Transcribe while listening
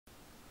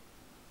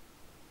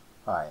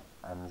Hi,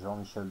 I'm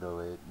Jean-Michel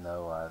Doré,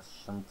 now as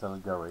Chantal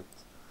Garrett.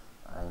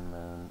 I'm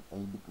an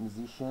 8-bit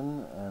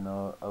musician and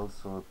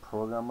also a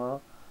programmer,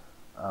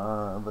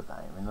 but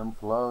I'm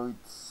unemployed,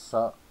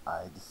 so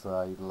I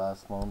decided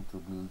last month to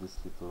build this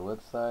little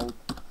website,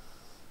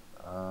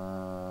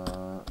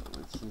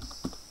 which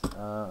is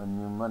a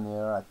new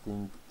manner, I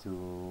think,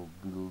 to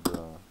build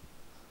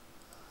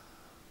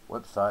a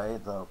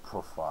website or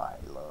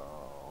profile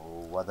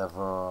or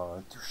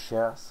whatever to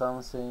share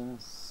something.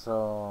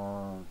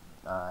 So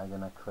I'm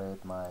gonna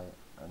create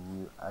a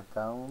new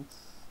account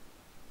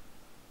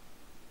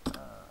to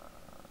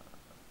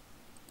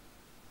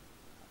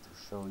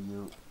show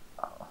you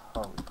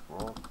how it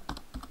works.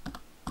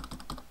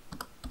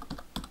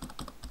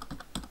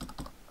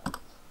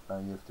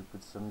 You have to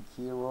put some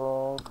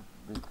keyword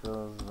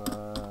because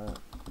it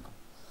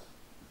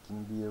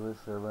can be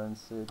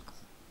referenced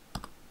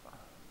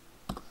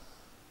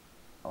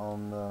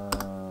on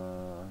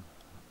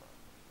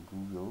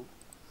Google.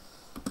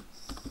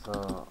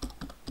 So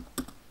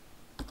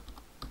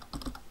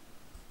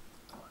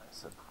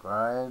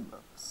subscribe.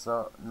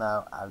 So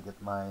now I'll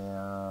get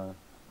my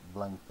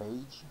blank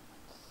page.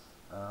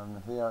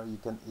 Here you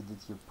can edit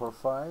your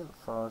profile.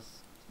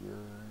 First, you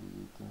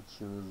can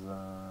choose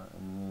a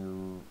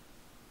new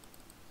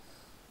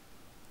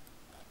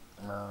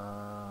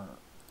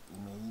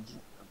image,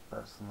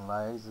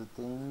 personalize the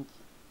thing.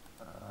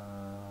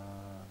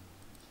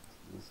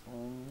 This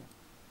one.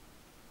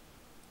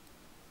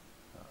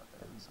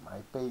 There is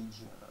my page.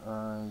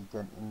 You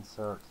can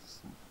insert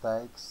some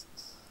text.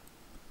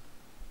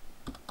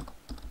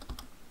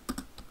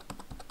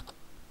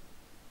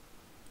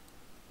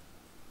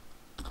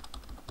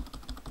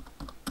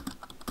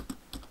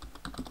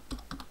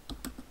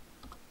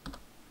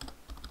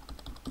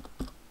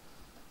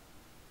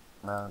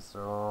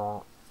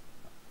 So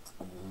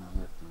you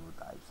have to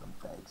type some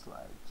text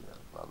like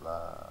blah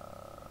blah.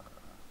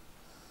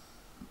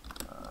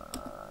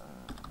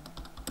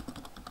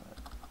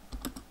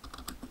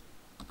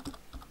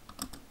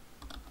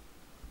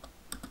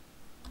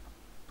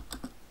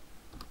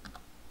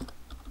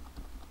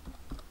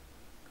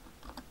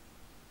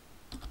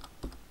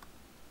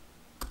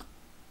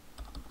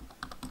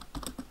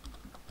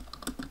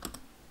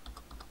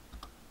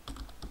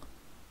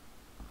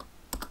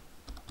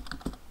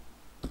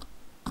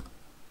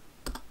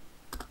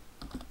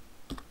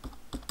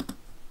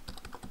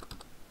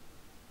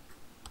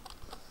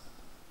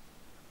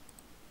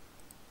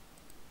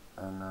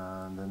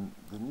 And then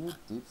the new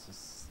tips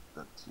is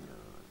that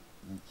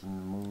you can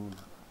move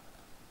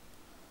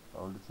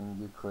all the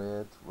things you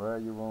create where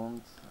you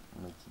want,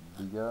 make it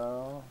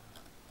bigger.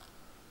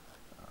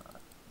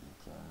 You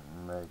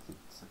can make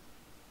it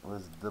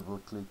with double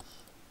click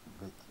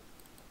big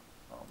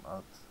or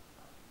not,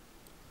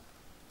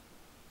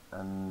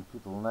 and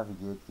people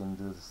navigate can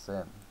do the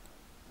same.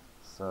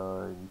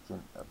 So you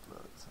can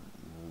upload some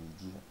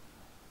image.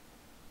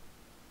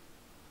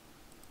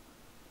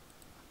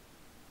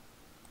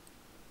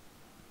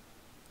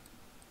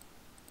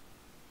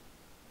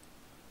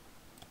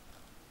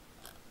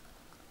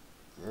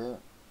 Okay,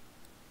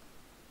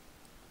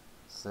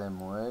 same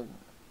way.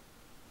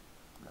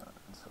 Now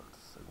insert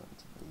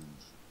second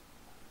image.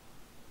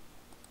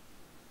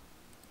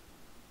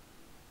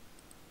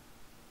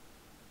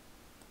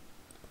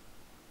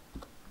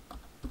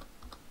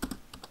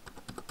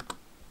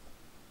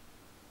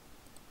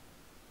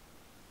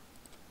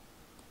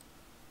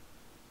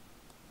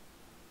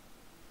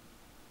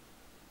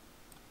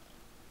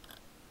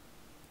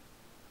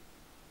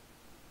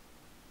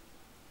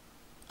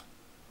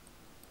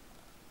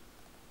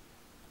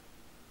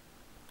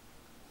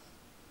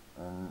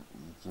 And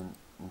you can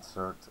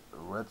insert a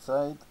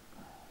website.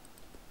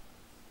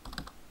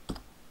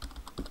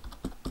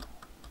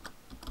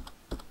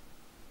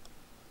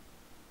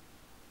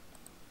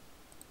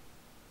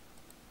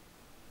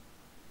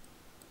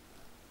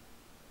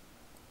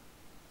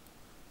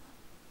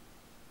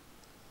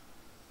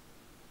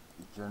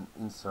 You can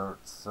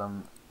insert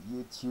some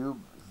YouTube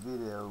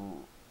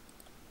video.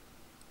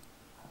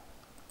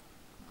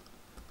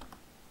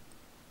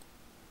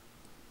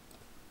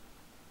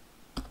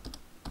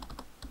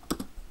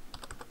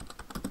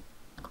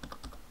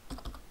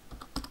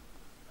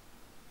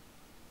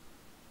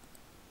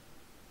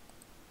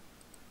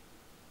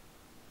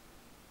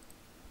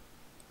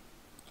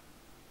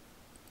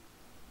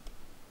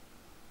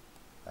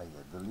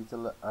 Yeah, the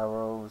little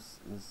arrows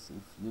is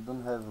if you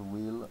don't have a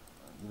wheel,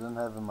 you don't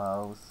have a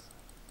mouse,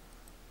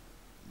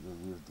 you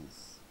use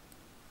these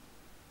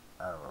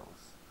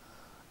arrows.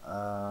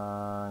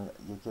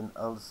 You can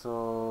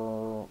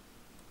also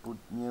put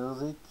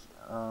music.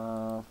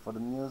 For the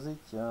music,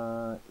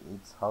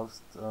 it's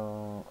hosted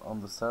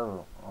on the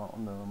server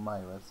on my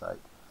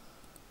website.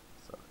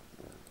 So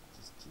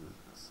just choose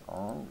a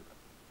song.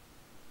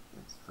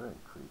 It's very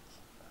quick.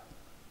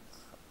 It's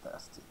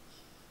fantastic.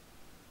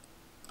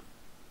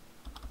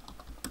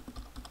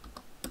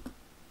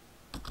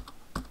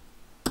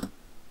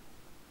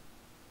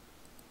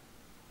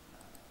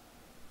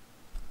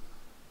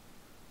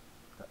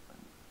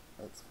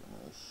 Let's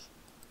finish.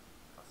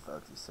 30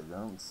 30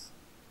 seconds.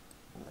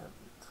 We have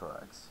the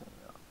tracks here.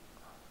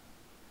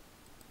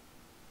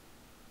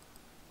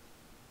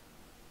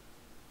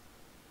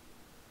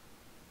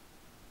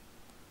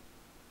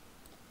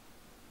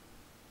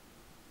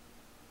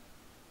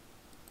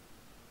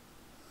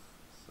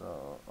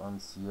 So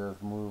once you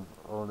have moved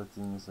all the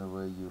things the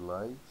way you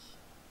like,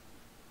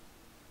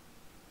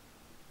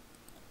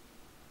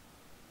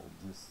 you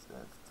just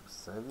have to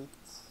save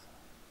it,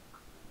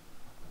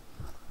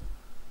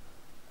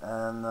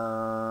 and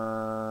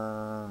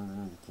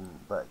then you can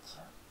back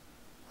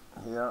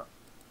here.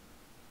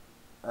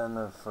 And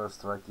the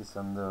first track is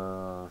on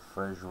the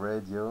fresh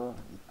radio.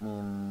 It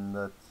means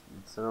that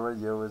it's a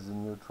radio with the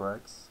new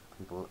tracks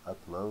people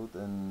upload,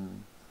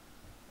 and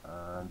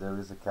there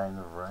is a kind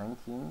of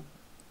ranking,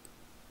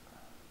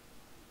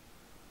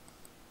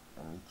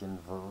 and you can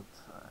vote.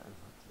 I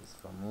vote this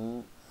for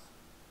me.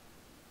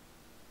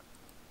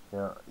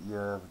 Here you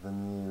have the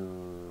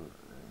new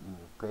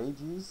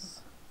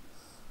pages.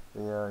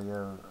 Here you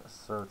have a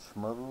search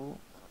model.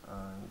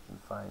 You can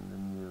find the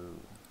new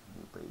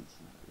page.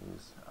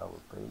 Here's our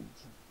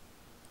page.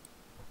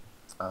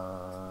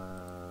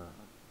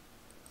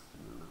 If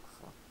you look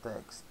for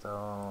text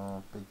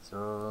or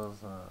pictures,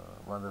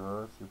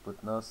 whatever, if you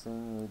put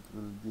nothing, it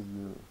will give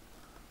you.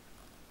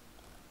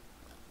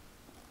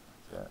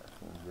 Yeah, I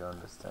think you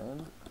understand.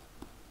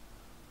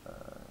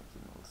 You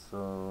can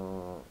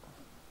also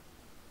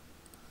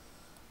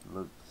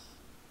look.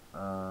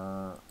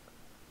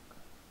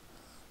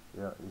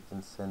 Yeah, you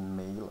can send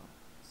mail.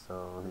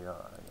 So here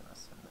I'm gonna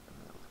send a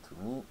mail to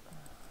me.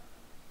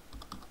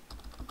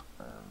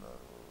 And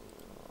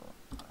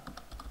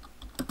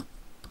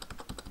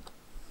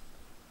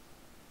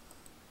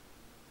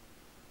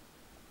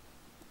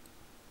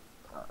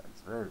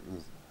it's very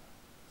easy.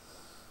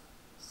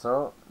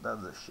 So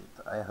that's the shit.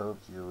 I hope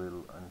you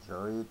will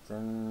enjoy it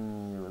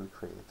and you will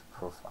create a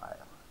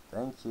profile.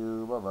 Thank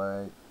you. Bye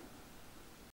bye.